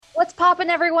What's poppin',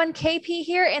 everyone? KP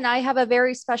here, and I have a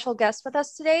very special guest with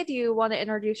us today. Do you want to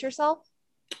introduce yourself?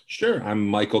 Sure. I'm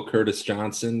Michael Curtis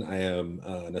Johnson. I am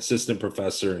an assistant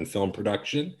professor in film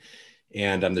production,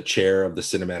 and I'm the chair of the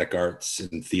Cinematic Arts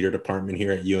and Theater Department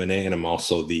here at UNA, and I'm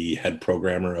also the head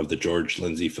programmer of the George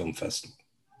Lindsey Film Festival.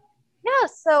 Yeah,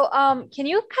 can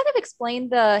you kind of explain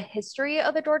the history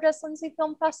of the George S. Lindsey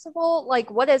Film Festival? Like,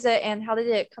 what is it and how did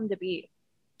it come to be?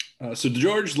 So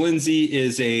George Lindsey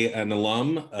is an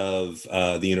alum of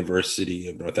the University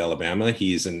of North Alabama.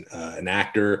 He's an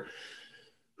actor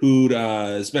who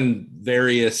has been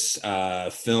various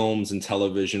films and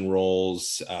television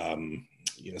roles,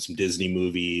 some Disney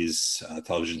movies,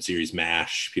 television series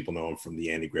MASH. People know him from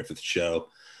the Andy Griffith Show.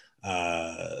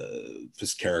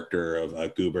 His character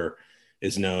of Goober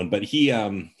is known, but he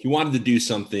wanted to do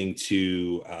something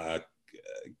to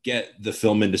get the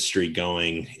film industry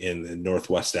going in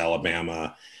Northwest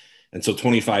Alabama. And so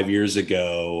 25 years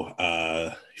ago,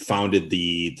 he founded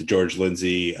the George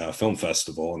Lindsey Film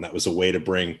Festival. And that was a way to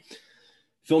bring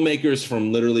filmmakers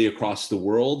from literally across the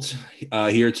world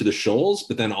here to the Shoals,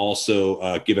 but then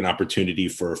also give an opportunity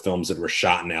for films that were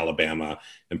shot in Alabama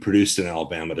and produced in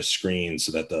Alabama to screen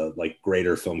so that the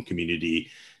greater film community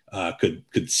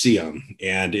could see them.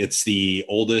 And it's the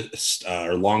oldest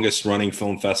or longest running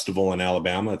film festival in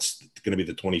Alabama. It's going to be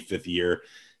the 25th year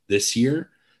this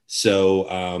year. So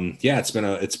it's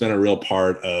been a real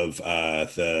part of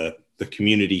the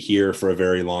community here for a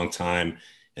very long time,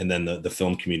 and then the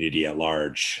film community at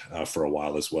large for a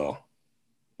while as well.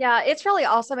 Yeah, it's really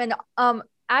awesome. And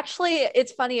actually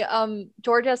it's funny.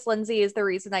 George S. Lindsey is the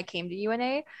reason I came to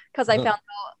UNA because I found out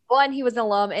one, he was an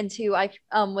alum, and two, I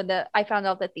found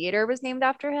out the theater was named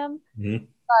after him. Mhm.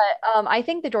 But I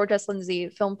think the George S. Lindsey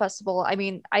Film Festival, I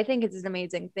think it's an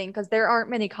amazing thing because there aren't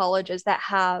many colleges that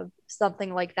have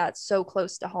something like that so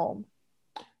close to home.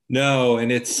 No, and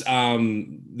it's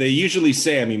they usually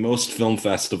say, I mean, most film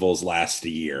festivals last a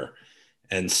year.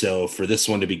 And so for this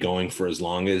one to be going for as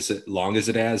long as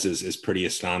it has is pretty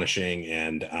astonishing.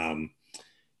 And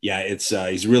it's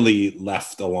he's really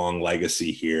left a long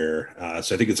legacy here.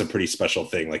 So I think it's a pretty special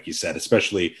thing, like you said,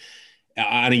 especially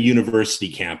on a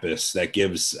university campus that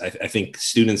gives, I think,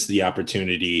 students the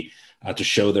opportunity to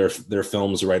show their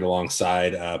films right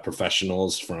alongside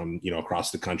professionals from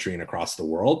across the country and across the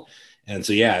world. And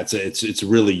so it's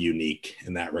really unique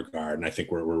in that regard, and I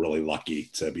think we're really lucky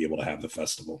to be able to have the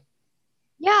festival.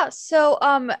 Yeah,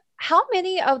 how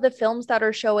many of the films that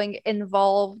are showing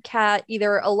involve cat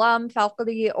either alum,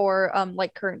 faculty, or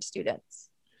current students?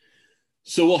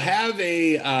 So we'll have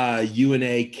a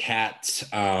UNA CAT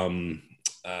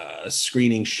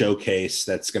screening showcase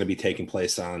that's going to be taking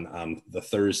place on the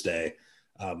Thursday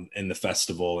in the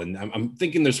festival. And I'm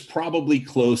thinking there's probably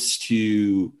close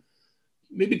to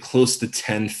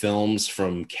 10 films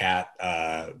from CAT,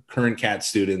 current CAT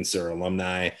students or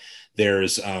alumni.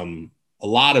 There's a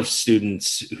lot of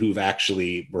students who've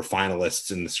actually were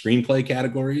finalists in the screenplay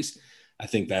categories. I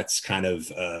think that's kind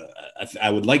of,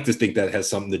 I would like to think that has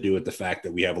something to do with the fact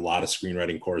that we have a lot of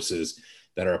screenwriting courses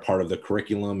that are a part of the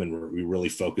curriculum, and we really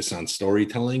focus on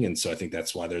storytelling. And so I think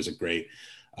that's why there's a great,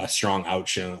 strong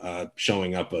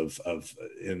showing up of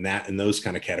in those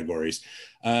kind of categories.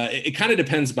 It kind of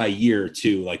depends by year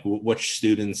too, like which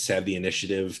students have the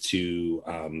initiative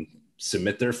to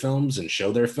submit their films and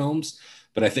show their films.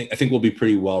 But I think we'll be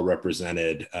pretty well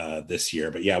represented this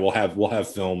year. But yeah, we'll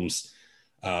have films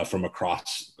from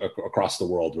across the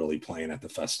world really playing at the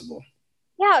festival.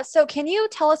 Yeah, so can you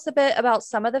tell us a bit about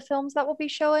some of the films that will be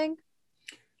showing?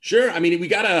 Sure. I mean,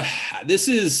 this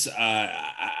is,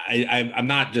 I'm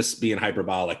not just being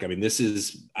hyperbolic. I mean,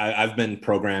 I've been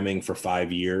programming for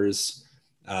 5 years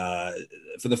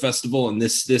for the festival, and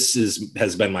this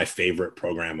has been my favorite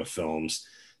program of films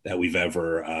that we've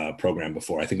ever programmed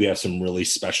before. I think we have some really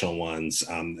special ones,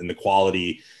 and the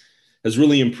quality has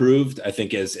really improved. I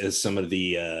think as some of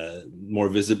the more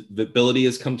visibility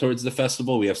has come towards the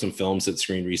festival, we have some films that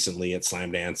screened recently at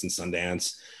Slamdance and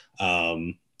Sundance.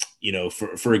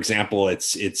 For example,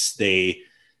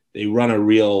 they run a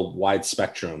real wide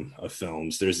spectrum of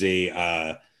films. There's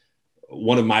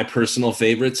one of my personal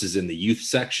favorites is in the youth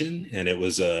section, and it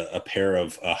was a pair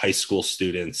of high school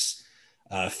students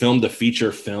filmed a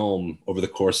feature film over the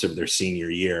course of their senior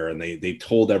year. And they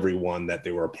told everyone that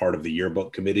they were a part of the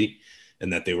yearbook committee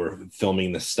and that they were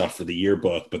filming this stuff for the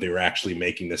yearbook, but they were actually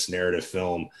making this narrative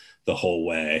film the whole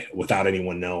way without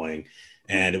anyone knowing.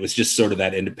 And it was just sort of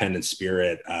that independent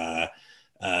spirit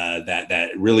that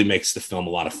really makes the film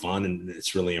a lot of fun, and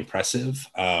it's really impressive.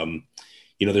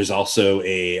 There's also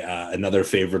another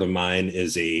favorite of mine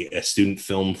is a student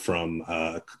film from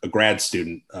a grad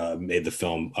student made the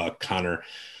film, Connor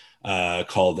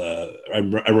called I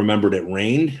remembered it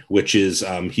rained, which is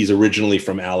he's originally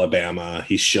from Alabama.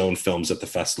 He's shown films at the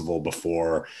festival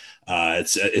before.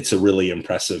 It's a really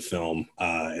impressive film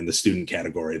in the student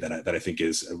category that I think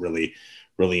is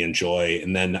really enjoy.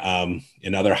 And then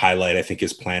another highlight I think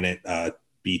is Planet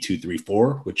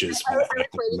B234, which is I my was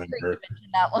faculty waiting for you member. to mention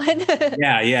that one.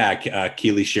 Yeah.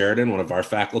 Keely Sheridan, one of our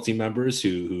faculty members,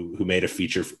 who made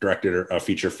directed a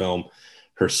feature film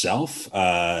herself.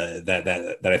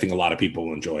 That I think a lot of people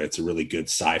will enjoy. It's a really good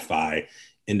sci-fi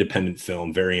independent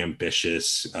film, very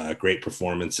ambitious, great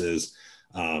performances.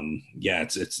 Yeah,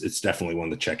 it's definitely one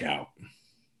to check out.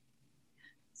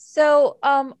 So,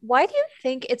 why do you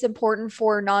think it's important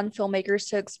for non-filmmakers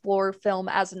to explore film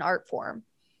as an art form?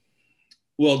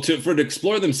 Well, to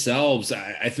explore themselves,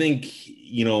 I think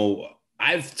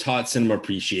I've taught cinema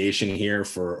appreciation here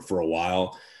for a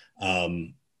while.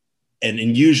 Um,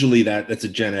 and usually that's a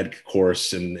gen ed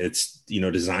course, and it's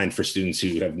designed for students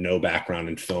who have no background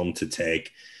in film to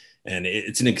take, and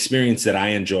it's an experience that I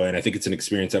enjoy, and I think it's an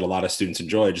experience that a lot of students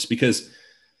enjoy, just because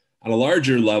on a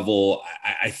larger level,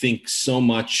 I think so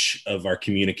much of our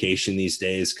communication these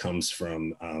days comes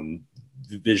from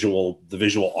the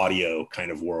visual audio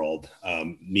kind of world,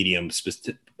 medium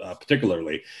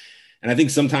particularly. And I think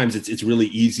sometimes it's really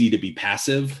easy to be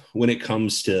passive when it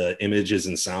comes to images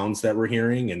and sounds that we're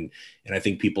hearing. And I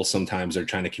think people sometimes are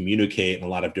trying to communicate in a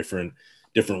lot of different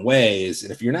ways.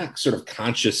 And if you're not sort of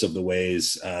conscious of the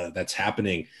ways that's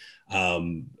happening,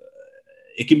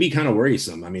 it can be kind of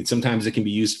worrisome. I mean, sometimes it can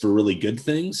be used for really good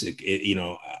things.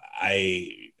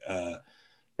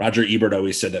 Roger Ebert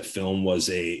always said that film was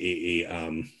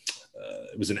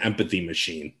it was an empathy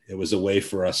machine. It was a way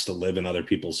for us to live in other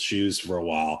people's shoes for a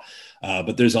while.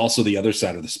 But there's also the other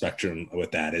side of the spectrum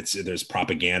with that. There's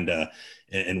propaganda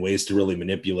and ways to really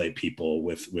manipulate people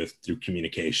with through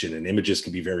communication, and images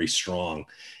can be very strong.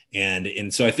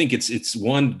 And so I think it's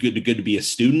one good to be a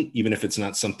student, even if it's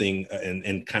not something,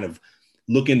 and kind of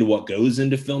look into what goes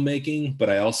into filmmaking. But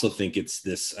I also think it's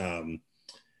this, a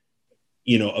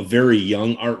very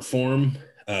young art form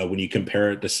when you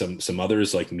compare it to some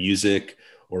others like music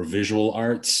or visual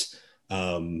arts.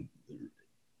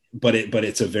 But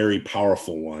it's a very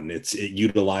powerful one. It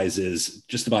utilizes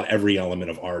just about every element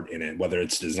of art in it, whether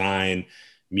it's design,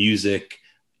 music,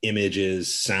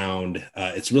 images, sound.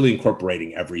 It's really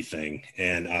incorporating everything,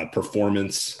 and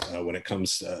performance when it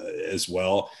comes as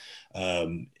well.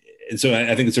 And so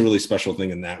I think it's a really special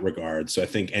thing in that regard. So I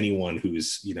think anyone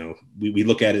who's, we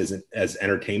look at it as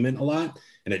entertainment a lot,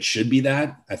 and it should be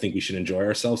that. I think we should enjoy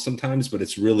ourselves sometimes, but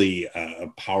it's really a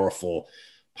powerful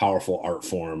art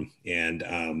form. And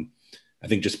I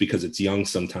think just because it's young,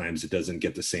 sometimes it doesn't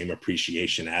get the same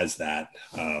appreciation as that,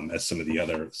 as some of the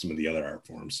other art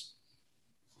forms.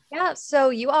 Yeah,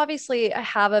 so you obviously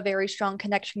have a very strong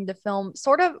connection to film.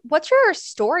 Sort of, what's your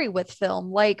story with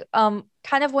film? Like, kind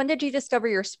of when did you discover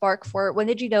your spark for it? When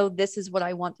did you know this is what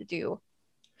I want to do?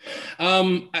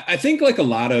 I think like a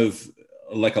lot of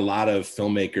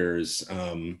filmmakers,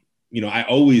 I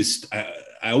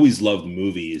always loved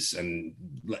movies, and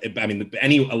I mean,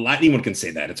 anyone can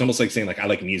say that. It's almost like saying like I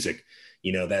like music.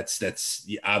 That's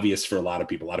obvious for a lot of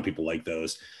people. A lot of people like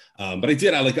those. But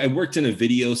I worked in a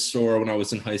video store when I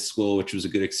was in high school, which was a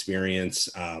good experience.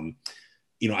 I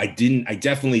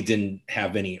definitely didn't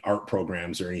have any art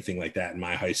programs or anything like that in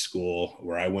my high school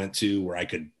where I went to, where I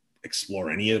could explore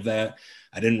any of that.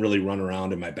 I didn't really run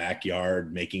around in my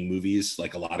backyard making movies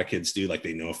like a lot of kids do. Like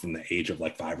they know from the age of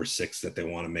like 5 or 6 that they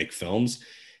want to make films.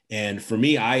 And for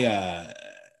me, I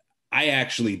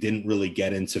actually didn't really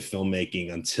get into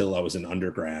filmmaking until I was an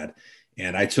undergrad.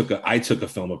 And I took a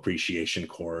film appreciation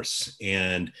course,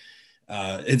 and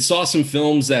it saw some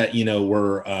films that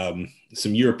were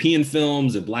some European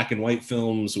films and black and white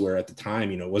films, where at the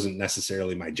time it wasn't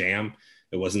necessarily my jam.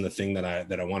 It wasn't the thing that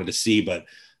I wanted to see. But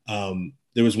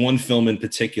there was one film in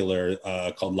particular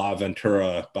called La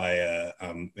Ventura by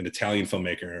an Italian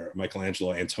filmmaker,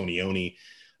 Michelangelo Antonioni.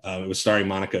 It was starring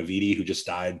Monica Vitti, who just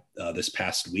died this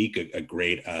past week, a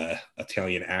great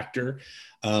Italian actor.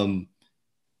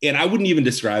 And I wouldn't even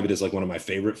describe it as like one of my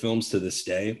favorite films to this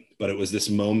day, but it was this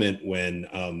moment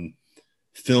when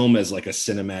film as like a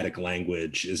cinematic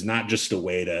language is not just a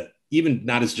way to, even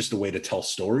not as just a way to tell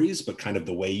stories, but kind of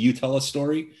the way you tell a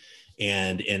story,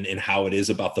 and how it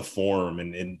is about the form,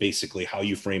 and basically how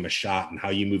you frame a shot and how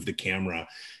you move the camera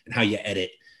and how you edit,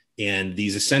 and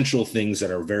these essential things that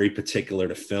are very particular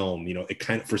to film. It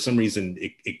kind of, for some reason,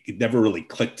 it never really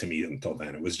clicked to me until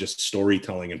then. It was just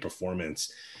storytelling and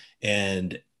performance.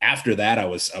 And after that, I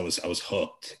was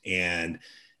hooked. And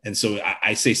And so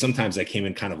I say sometimes I came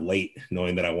in kind of late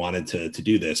knowing that I wanted to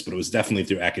do this, but it was definitely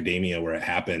through academia where it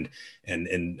happened.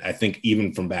 And I think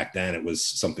even from back then, it was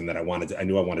something that I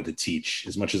knew I wanted to teach.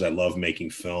 As much as I love making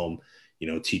film,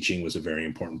 teaching was a very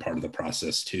important part of the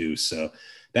process too. So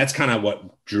that's kind of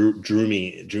what drew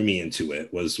me into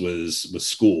it was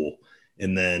school.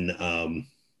 And then,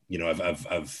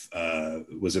 I've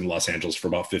was in Los Angeles for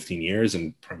about 15 years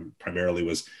and primarily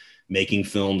was making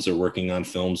films or working on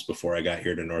films before I got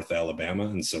here to North Alabama.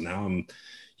 And so now I'm,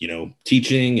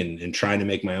 teaching and trying to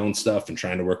make my own stuff and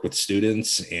trying to work with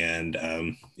students. And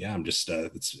I'm just,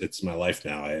 it's my life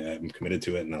now. I'm committed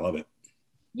to it and I love it.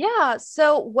 Yeah.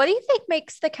 So what do you think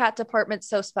makes the cat department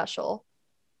so special?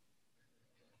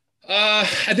 I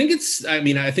think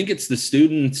it's the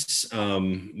students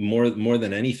more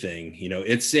than anything.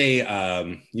 It's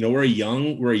we're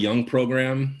a young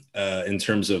program in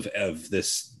terms of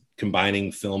this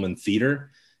combining film and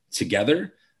theater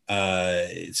together.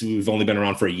 We've only been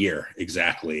around for a year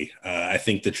exactly. I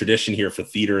think the tradition here for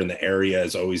theater in the area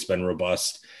has always been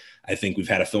robust. I think we've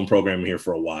had a film program here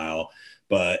for a while,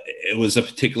 but it was a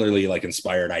particularly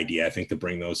inspired idea, I think, to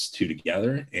bring those two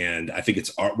together. And I think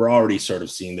we're already sort of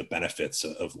seeing the benefits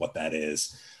of what that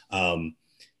is.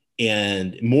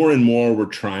 And more we're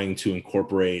trying to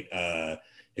incorporate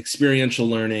experiential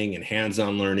learning and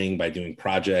hands-on learning by doing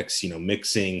projects,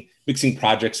 mixing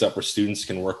projects up where students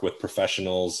can work with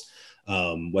professionals,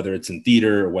 whether it's in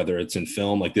theater or whether it's in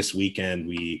film. Like this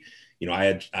weekend,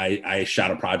 I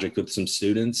shot a project with some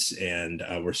students and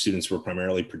where students were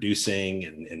primarily producing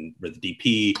and with the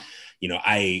DP.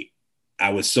 I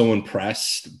was so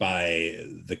impressed by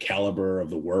the caliber of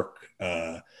the work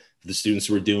the students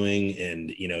were doing.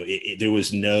 And, there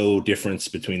was no difference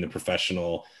between the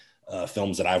professional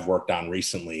films that I've worked on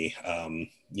recently.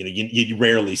 You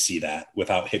rarely see that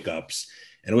without hiccups.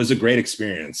 And it was a great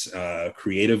experience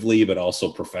creatively, but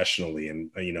also professionally. And,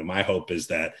 my hope is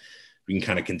that we can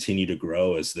kind of continue to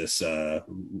grow as this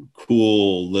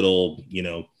cool little,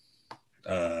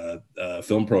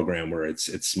 film program where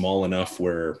it's small enough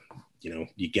where,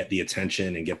 you get the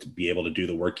attention and get to be able to do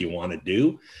the work you want to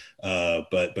do,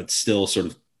 but still sort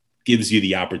of gives you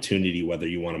the opportunity, whether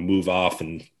you want to move off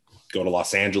and go to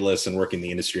Los Angeles and work in the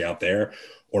industry out there,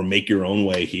 or make your own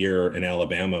way here in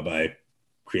Alabama by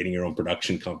creating your own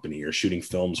production company or shooting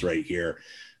films right here.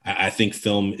 I think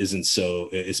film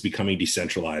it's becoming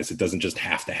decentralized. It doesn't just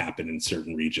have to happen in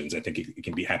certain regions. I think it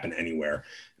can happen anywhere.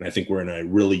 And I think we're in a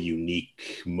really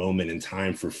unique moment in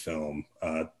time for film,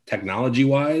 technology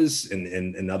wise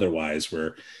and otherwise,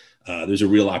 where there's a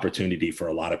real opportunity for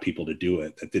a lot of people to do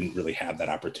it that didn't really have that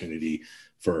opportunity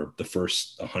for the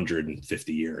first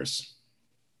 150 years.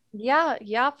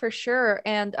 Yeah, for sure.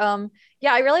 And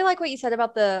I really like what you said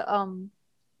about the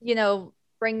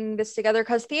bringing this together,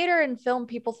 because theater and film,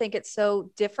 people think it's so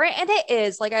different, and it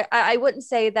is. I wouldn't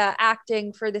say that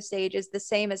acting for the stage is the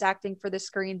same as acting for the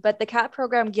screen, but the CAT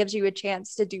program gives you a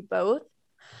chance to do both.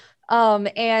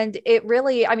 And it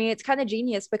really, it's kind of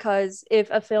genius, because if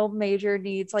a film major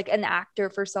needs an actor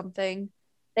for something,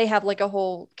 they have a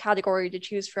whole category to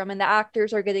choose from, and the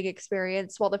actors are getting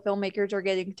experience while the filmmakers are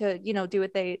getting to do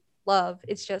what they love.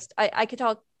 It's just I could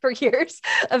talk for years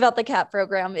about the CAT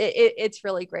program. It's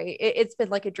really great. It's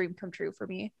been a dream come true for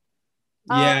me.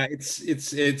 Yeah,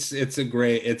 it's a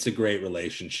great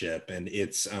relationship, and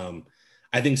it's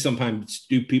I think sometimes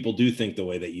people do think the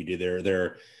way that you do.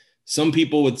 There some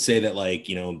people would say that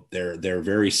they're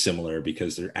very similar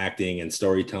because they're acting and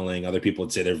storytelling. Other people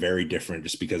would say they're very different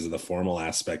just because of the formal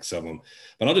aspects of them.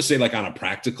 But I'll just say on a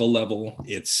practical level,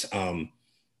 it's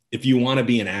if you want to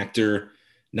be an actor,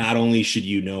 not only should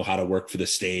you know how to work for the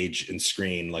stage and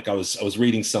screen. I was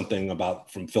reading something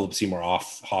from Philip Seymour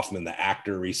Hoffman, the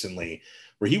actor, recently,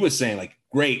 where he was saying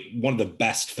great, one of the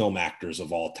best film actors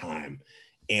of all time.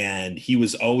 And he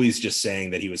was always just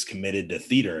saying that he was committed to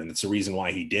theater, and that's the reason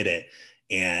why he did it.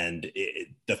 And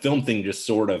the film thing just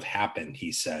sort of happened,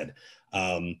 he said.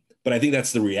 But I think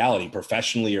that's the reality,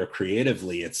 professionally or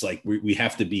creatively. It's we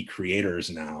have to be creators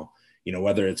now,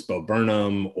 whether it's Bo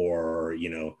Burnham or,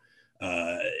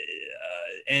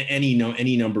 any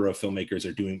number of filmmakers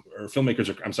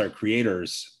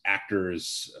creators,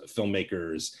 actors,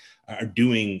 filmmakers are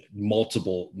doing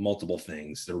multiple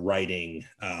things. They're writing,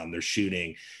 they're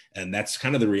shooting, and that's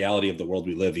kind of the reality of the world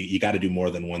we live. You got to do more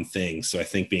than one thing. So I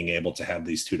think being able to have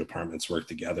these two departments work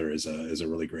together is a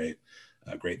really great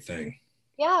thing.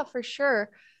 Yeah, for sure.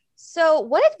 So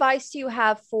what advice do you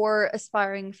have for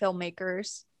aspiring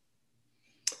filmmakers?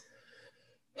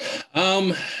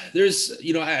 There's,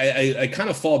 I kind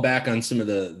of fall back on some of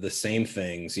the same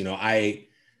things. I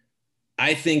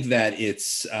think that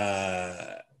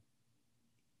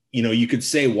you could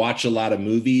say watch a lot of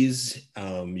movies.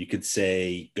 You could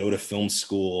say go to film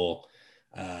school.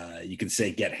 You could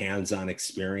say get hands-on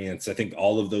experience. I think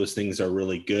all of those things are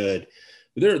really good.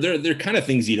 They're kind of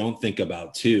things you don't think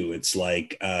about too. It's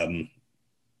like,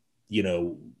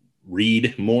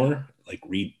 read more, like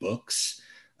read books,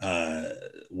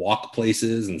 walk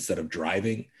places instead of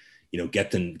driving,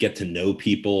 get to know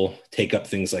people, take up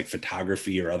things like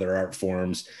photography or other art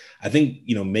forms. I think,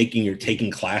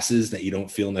 taking classes that you don't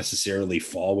feel necessarily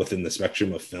fall within the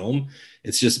spectrum of film.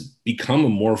 It's just become a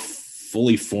more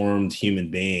fully formed human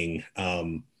being.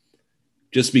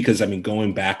 Just because,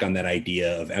 going back on that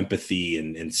idea of empathy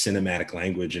and cinematic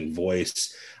language and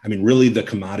voice, really the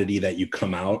commodity that you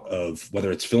come out of,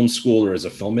 whether it's film school or as a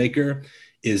filmmaker,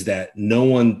 is that no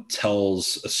one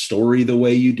tells a story the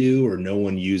way you do, or no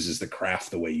one uses the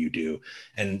craft the way you do.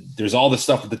 And there's all the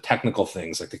stuff with the technical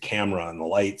things like the camera and the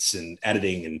lights and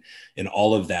editing and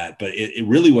all of that. But it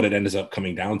really, what it ends up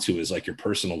coming down to is like your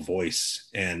personal voice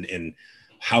and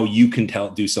how you can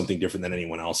do something different than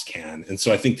anyone else can. And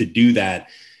so I think to do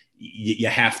that, you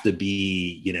have to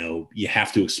be, you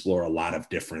have to explore a lot of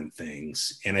different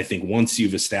things. And I think once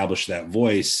you've established that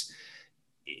voice,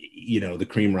 the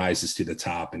cream rises to the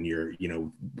top, and you're,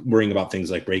 worrying about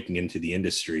things like breaking into the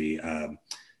industry, it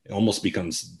almost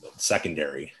becomes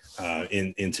secondary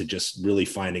into just really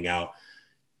finding out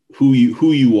who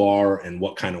you are and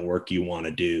what kind of work you want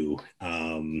to do,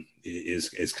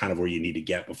 is kind of where you need to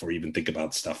get before you even think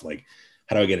about stuff like,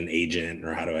 how do I get an agent,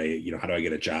 or how do I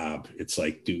get a job? It's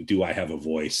like, do I have a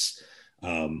voice?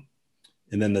 And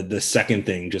then the second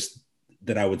thing, just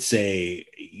that I would say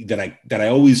that I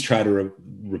always try to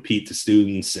repeat to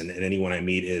students and anyone I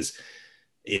meet is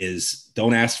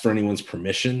don't ask for anyone's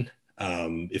permission.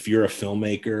 If you're a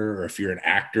filmmaker or if you're an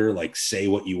actor, like, say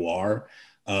what you are.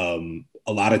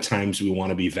 A lot of times we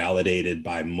want to be validated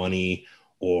by money,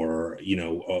 or,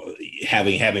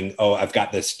 having, oh, I've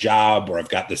got this job, or I've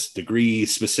got this degree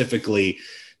specifically.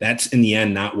 That's in the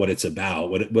end not what it's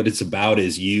about. What it's about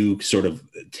is you sort of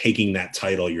taking that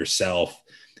title yourself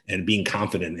and being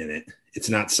confident in it. It's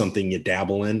not something you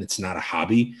dabble in. It's not a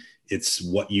hobby. It's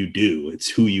what you do. It's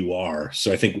who you are.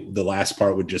 So I think the last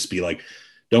part would just be like,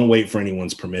 don't wait for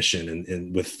anyone's permission.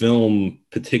 And with film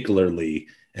particularly,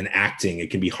 and acting,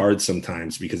 it can be hard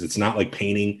sometimes, because it's not like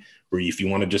painting, where if you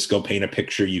want to just go paint a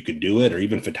picture, you could do it, or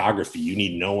even photography, you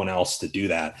need no one else to do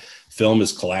that. Film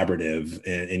is collaborative,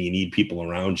 and you need people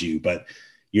around you, but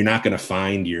you're not going to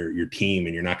find your team,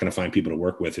 and you're not going to find people to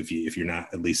work with if you're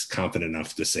not at least confident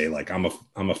enough to say, like, I'm a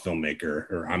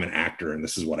filmmaker, or I'm an actor, and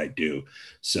this is what I do.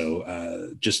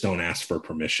 So just don't ask for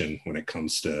permission when it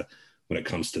comes to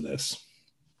this.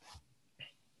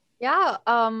 Yeah,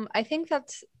 I think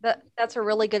that's a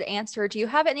really good answer. Do you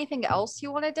have anything else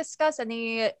you want to discuss?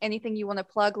 Anything you want to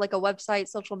plug, like a website,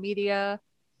 social media?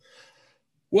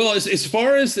 Well, as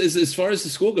far as the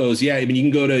school goes, yeah, you can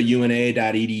go to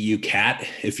una.edu/cat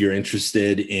if you're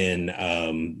interested in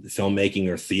filmmaking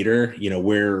or theater.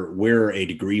 We're a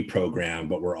degree program,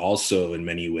 but we're also in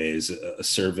many ways a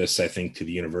service, I think, to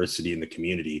the university and the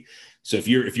community. So if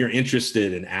you're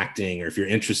interested in acting, or if you're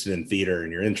interested in theater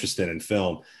and you're interested in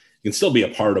film, you can still be a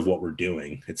part of what we're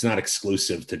doing. It's not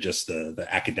exclusive to just the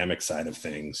academic side of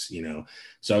things,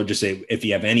 So I would just say, if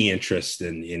you have any interest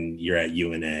in you're at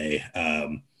UNA,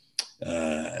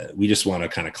 we just want to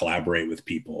kind of collaborate with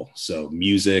people. So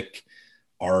music,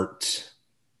 art,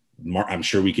 I'm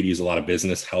sure we could use a lot of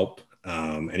business help.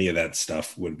 Any of that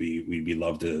stuff we'd be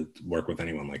love to work with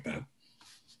anyone like that.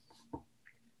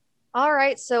 All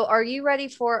right. So are you ready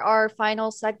for our final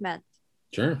segment?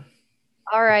 Sure.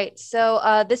 All right.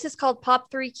 So this is called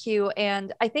Pop 3Q.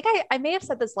 And I think I may have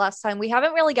said this last time. We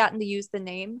haven't really gotten to use the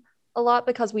name a lot,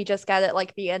 because we just got it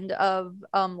like the end of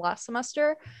last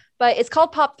semester. But it's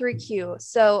called Pop 3Q.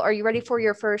 So are you ready for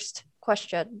your first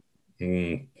question?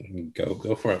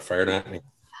 Go for it. Fire it at me.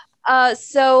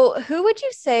 So who would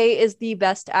you say is the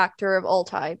best actor of all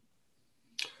time?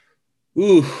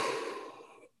 Ooh.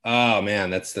 Oh man,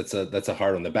 that's a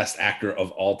hard one. The best actor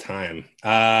of all time.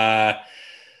 I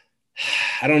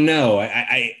don't know.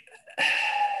 I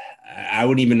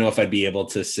wouldn't even know if I'd be able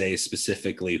to say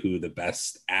specifically who the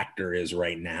best actor is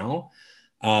right now.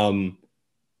 I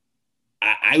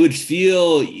would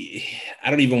feel, I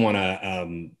don't even want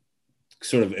to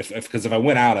sort of, because if I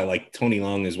went out, I like Tony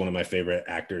Leung is one of my favorite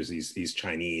actors. He's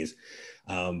Chinese.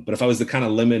 But if I was to kind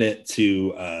of limit it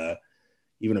to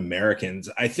even Americans,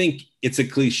 I think it's a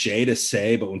cliche to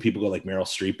say, but when people go like Meryl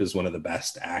Streep is one of the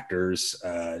best actors,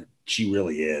 she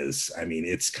really is. I mean,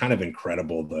 it's kind of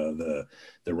incredible the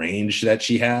range that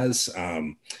she has.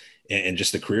 and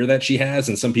just the career that she has.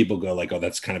 And some people go like, oh,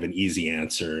 that's kind of an easy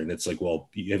answer. And it's like, well,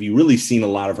 have you really seen a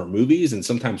lot of her movies? And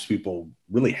sometimes people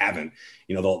really haven't.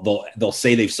 You know, they'll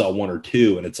say they've saw one or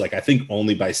two, and it's like, I think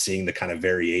only by seeing the kind of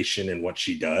variation in what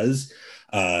she does,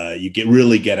 you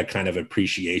really get a kind of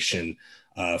appreciation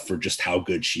for just how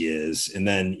good she is. And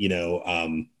then,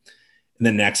 and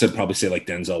then next, I'd probably say like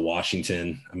Denzel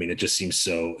Washington. I mean, it just seems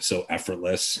so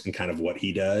effortless in kind of what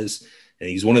he does. And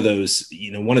he's one of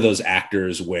those,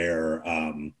 actors where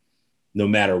no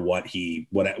matter what he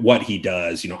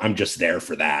does, I'm just there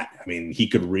for that. I mean, he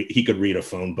could read a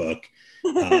phone book,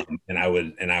 and I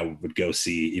would go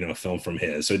see, a film from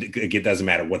his. So it doesn't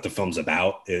matter what the film's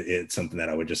about. It's something that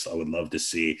I would love to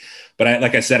see. But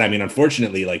like I said, I mean,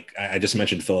 unfortunately, like I just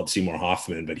mentioned Philip Seymour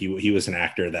Hoffman, but he was an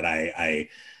actor that I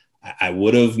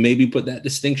would have maybe put that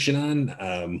distinction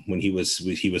on when he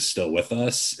was still with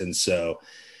us. And so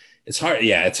it's hard.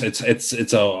 Yeah,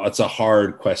 it's a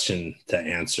hard question to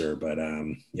answer, but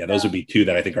yeah, those would be two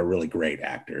that I think are really great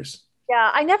actors.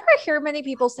 Yeah, I never hear many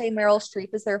people say Meryl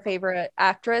Streep is their favorite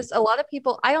actress. A lot of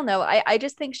people, I don't know. I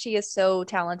just think she is so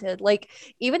talented. Like,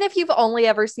 even if you've only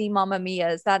ever seen Mamma Mia,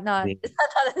 is that not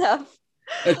enough?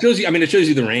 It shows you. I mean, it shows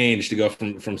you the range to go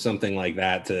from something like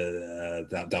that to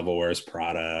that Devil Wears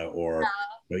Prada, or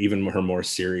even her more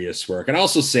serious work. And I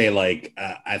also say, like,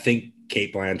 I think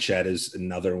Kate Blanchett is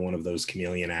another one of those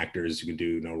chameleon actors who can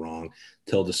do no wrong.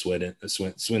 Tilda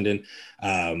Swinton.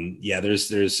 Yeah,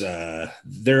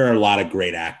 there are a lot of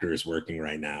great actors working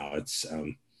right now. It's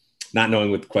not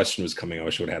knowing what the question was coming. I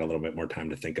wish I would have had a little bit more time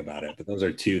to think about it. But those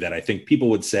are two that I think people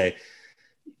would say,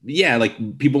 yeah,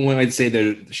 like people might say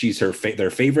that she's their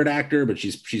favorite actor, but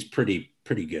she's pretty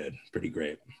good, pretty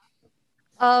great.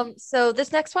 So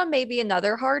this next one may be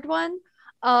another hard one.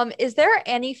 Is there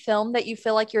any film that you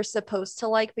feel like you're supposed to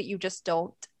like, but you just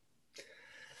don't?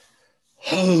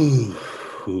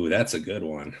 Oh, that's a good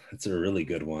one. That's a really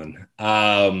good one.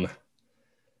 I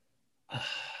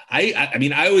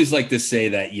mean, I always like to say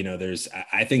that,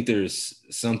 I think there's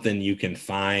something you can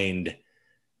find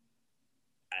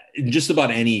in just about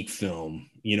any film.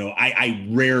 I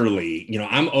rarely,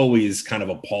 I'm always kind of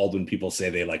appalled when people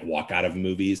say they like walk out of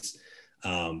movies.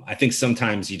 I think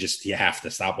sometimes you have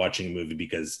to stop watching a movie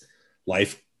because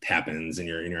life happens and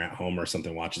you're at home or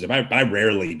something watches it. But I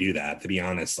rarely do that, to be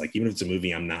honest. Like, even if it's a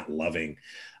movie I'm not loving,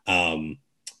 I'm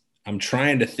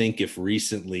trying to think if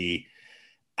recently.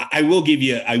 I will give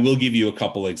you a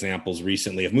couple examples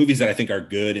recently of movies that I think are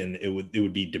good, and it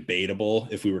would be debatable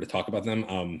if we were to talk about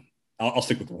them. I'll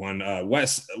stick with one.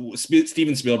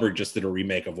 Steven Spielberg just did a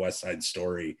remake of West Side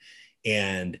Story,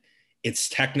 and it's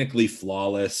technically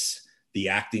flawless. The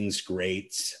acting's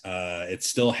great. It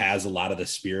still has a lot of the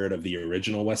spirit of the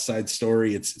original West Side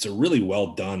Story. It's a really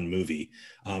well done movie.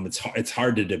 It's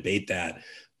hard to debate that,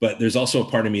 but there's also a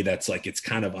part of me that's like, it's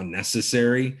kind of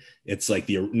unnecessary. It's like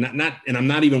and I'm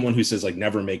not even one who says like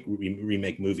never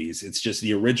remake movies. It's just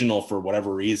the original, for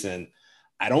whatever reason,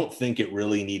 I don't think it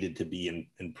really needed to be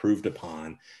improved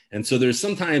upon. And so there's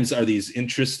sometimes are these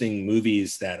interesting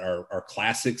movies that are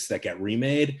classics that get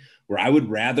remade, where I would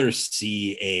rather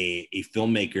see a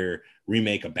filmmaker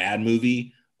remake a bad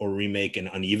movie or remake an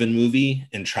uneven movie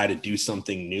and try to do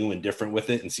something new and different with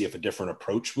it and see if a different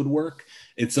approach would work.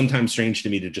 It's sometimes strange to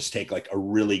me to just take like a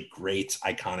really great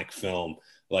iconic film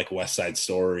like West Side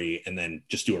Story and then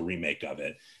just do a remake of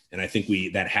it. And I think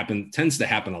tends to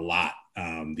happen a lot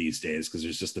these days because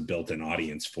there's just a built-in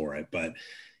audience for it. But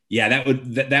yeah,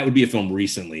 that would be a film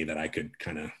recently that I could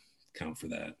kind of count for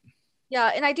that. Yeah,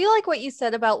 and I do like what you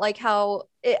said about like how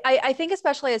I think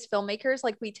especially as filmmakers,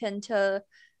 like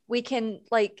we can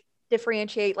like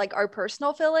differentiate like our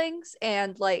personal feelings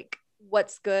and like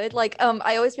what's good. Like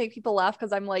I always make people laugh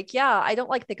because I'm like, yeah, I don't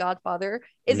like The Godfather.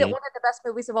 Is it one of the best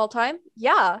movies of all time?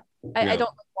 Yeah. I don't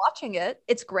like watching it.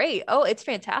 It's great. Oh, it's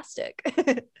fantastic.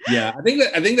 Yeah, I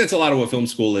think that's a lot of what film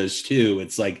school is too.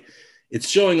 It's like it's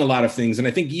showing a lot of things, and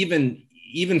I think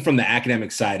even from the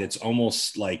academic side, it's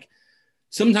almost like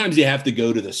sometimes you have to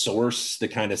go to the source to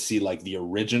kind of see like the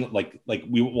original, like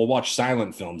we will watch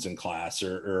silent films in class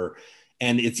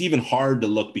and it's even hard to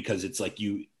look because it's like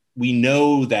we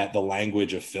know that the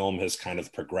language of film has kind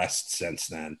of progressed since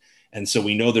then. And so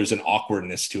we know there's an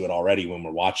awkwardness to it already when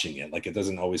we're watching it. Like it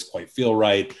doesn't always quite feel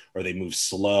right or they move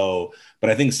slow. But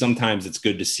I think sometimes it's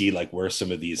good to see like where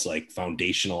some of these like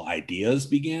foundational ideas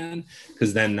began.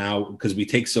 Because we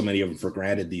take so many of them for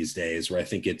granted these days, where I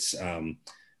think it's a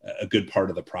good part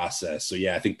of the process. So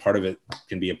yeah, I think part of it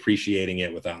can be appreciating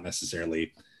it without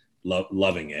necessarily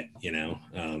loving it.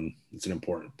 It's an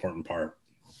important part.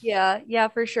 Yeah,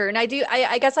 for sure. And I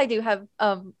guess I do have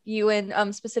you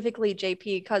and specifically JP,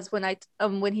 because when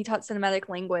he taught cinematic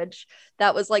language,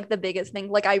 that was like the biggest thing.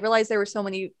 Like I realized there were so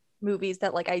many movies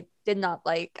that like I did not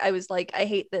like. I was like, I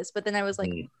hate this, but then I was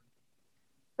like, Mm.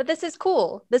 but this is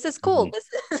cool. This is cool. Mhm. This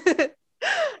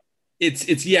is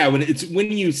It's yeah, when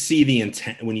you see the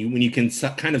intent, when you can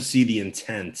kind of see the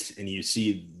intent, and you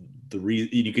see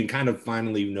you can kind of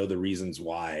finally know the reasons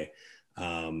why.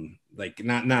 Like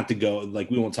not to go, like,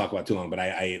 we won't talk about too long, but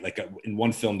I like, in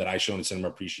one film that I show in cinema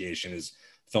appreciation is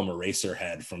film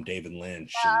Eraserhead from David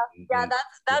Lynch, yeah, and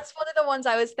that's one of the ones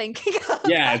I was thinking of.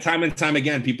 yeah, time and time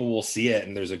again, people will see it,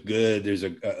 and there's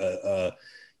a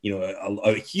you know,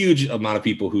 a huge amount of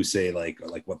people who say like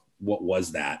what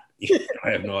was that? I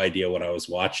have no idea what I was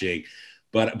watching,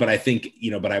 but I think,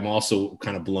 but I'm also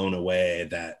kind of blown away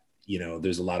that,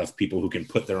 there's a lot of people who can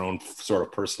put their own sort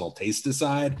of personal taste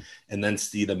aside and then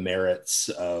see the merits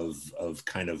of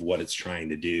kind of what it's trying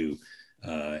to do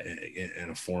in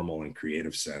a formal and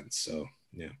creative sense. So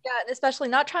yeah. Yeah, and especially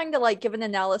not trying to like give an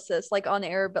analysis like on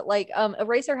air, but like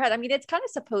Eraserhead, I mean, it's kind of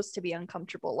supposed to be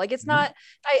uncomfortable. Like it's Mhm. not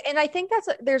I think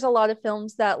there's a lot of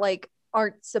films that like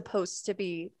aren't supposed to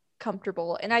be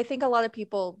comfortable. And I think a lot of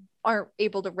people aren't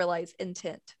able to realize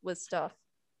intent with stuff.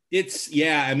 It's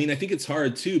yeah, I mean, I think it's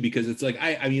hard too, because it's like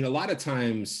I mean, a lot of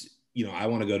times, I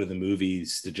want to go to the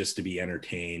movies to be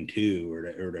entertained too,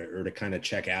 or to kind of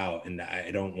check out, and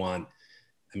I don't want.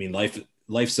 I mean,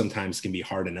 life sometimes can be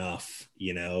hard enough,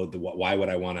 why would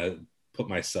I want to put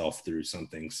myself through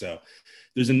something? So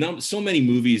there's so many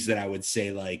movies that I would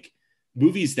say, like,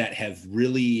 movies that have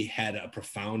really had a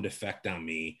profound effect on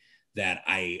me, that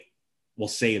I will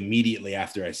say immediately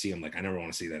after I see them, like, I never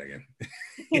want to see that again.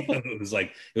 It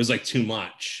was like too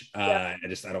much. Yeah. I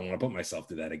don't want to put myself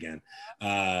through that again.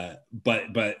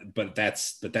 But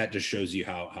that just shows you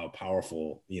how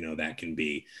powerful, that can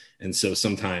be. And so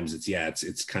sometimes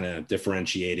it's kind of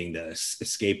differentiating the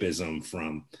escapism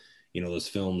from, those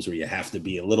films where you have to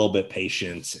be a little bit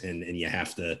patient, and you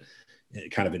have to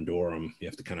kind of endure them. You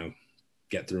have to kind of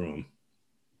get through them.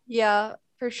 Yeah,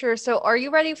 for sure. So are you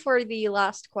ready for the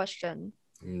last question?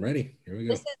 I'm ready. Here we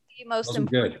This go. is the most Those are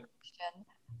important good.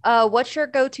 question. What's your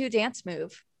go-to dance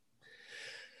move?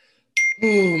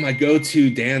 Oh, my go-to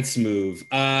dance move.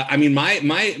 I mean,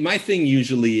 my thing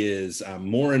usually is,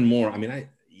 more and more. I mean,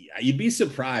 you'd be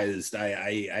surprised.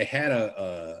 I had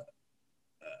a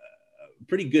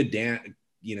pretty good dance,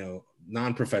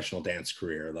 non-professional dance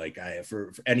career. Like,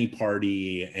 for any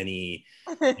party, any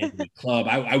club,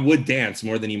 I would dance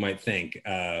more than you might think.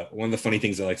 One of the funny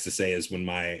things I like to say is, when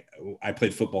I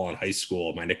played football in high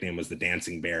school, my nickname was the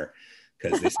Dancing Bear,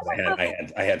 because they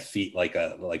said I had feet like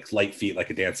light feet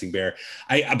like a dancing bear.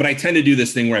 But I tend to do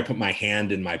this thing where I put my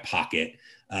hand in my pocket,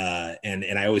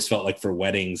 and I always felt like for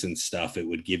weddings and stuff, it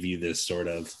would give you this sort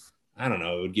of, I don't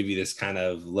know, it would give you this kind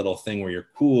of little thing where you're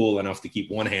cool enough to keep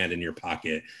one hand in your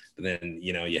pocket, but then,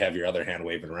 you have your other hand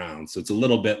waving around. So it's a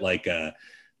little bit like a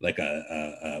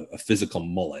physical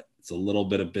mullet. It's a little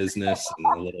bit of business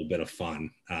and a little bit of fun,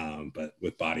 but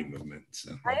with body movement.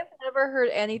 So I have never heard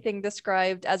anything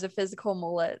described as a physical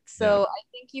mullet. yeah. So I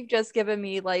think you've just given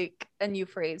me like a new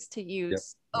phrase to Yep.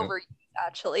 use, Yep. overuse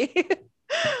actually.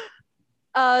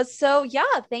 So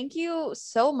yeah, thank you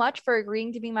so much for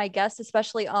agreeing to be my guest,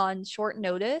 especially on short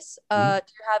notice. Mhm.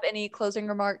 Do you have any closing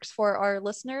remarks for our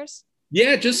listeners?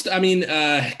 Yeah, just, I mean,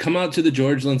 come out to the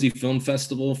George Lindsey Film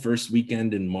Festival first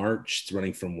weekend in March. It's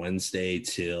running from Wednesday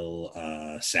till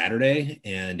Saturday.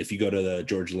 And if you go to the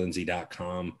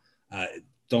georgelindsey.com,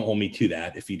 don't hold me to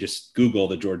that. If you just Google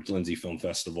the George Lindsey Film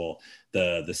Festival,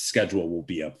 the schedule will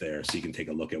be up there, so you can take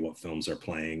a look at what films are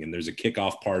playing. And there's a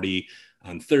kickoff party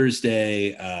on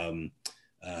Thursday.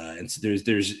 And so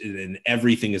and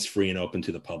everything is free and open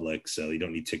to the public, so you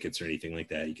don't need tickets or anything like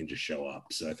that. You can just show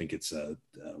up. So I think it's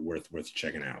worth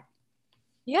checking out.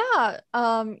 Yeah.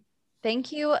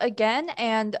 Thank you again,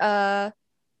 and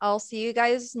I'll see you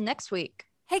guys next week.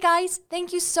 Hey guys,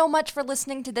 thank you so much for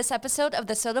listening to this episode of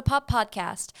the Soda Pop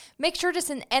Podcast. Make sure to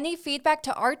send any feedback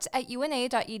to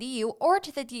arts@una.edu or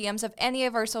to the DMs of any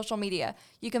of our social media.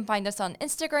 You can find us on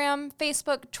Instagram,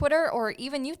 Facebook, Twitter, or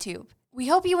even YouTube. We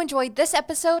hope you enjoyed this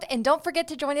episode, and don't forget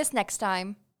to join us next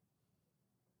time.